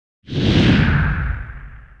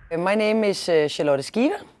My name is Charlotte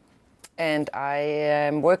Skive, and I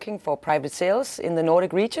am working for private sales in the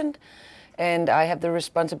Nordic region, and I have the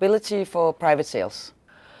responsibility for private sales.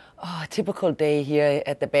 A typical day here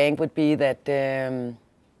at the bank would be that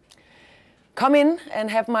come in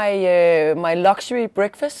and have my luxury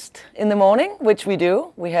breakfast in the morning, which we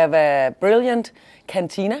do. We have a brilliant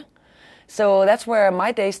cantina, so that's where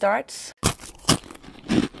my day starts.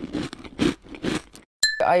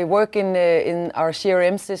 I work in our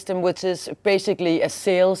CRM system, which is basically a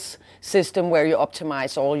sales system where you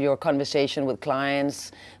optimize all your conversation with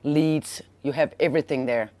clients, leads. You have everything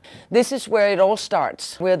there. This is where it all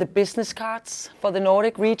starts. We're the business cards for the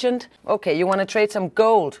Nordic region. Okay, you want to trade some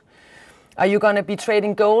gold. Are you going to be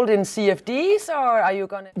trading gold in CFDs, or are you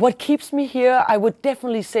going to... What keeps me here, I would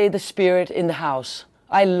definitely say the spirit in the house.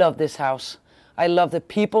 I love this house. I love the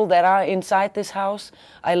people that are inside this house.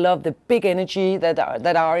 I love the big energy that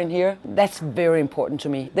are in here. That's very important to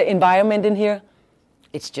me. The environment in here,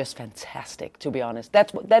 it's just fantastic, to be honest.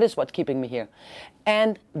 That is what's keeping me here.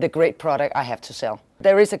 And the great product I have to sell.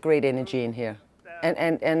 There is a great energy in here.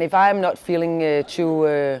 And if I'm not feeling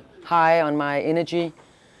too high on my energy,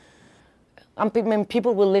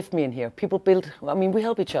 people will lift me in here. People build, we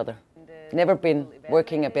help each other. Never been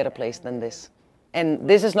working a better place than this. And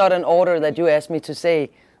this is not an order that you asked me to say.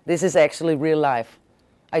 This is actually real life.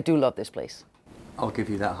 I do love this place. I'll give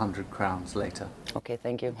you that 100 crowns later. Okay,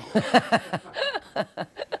 thank you.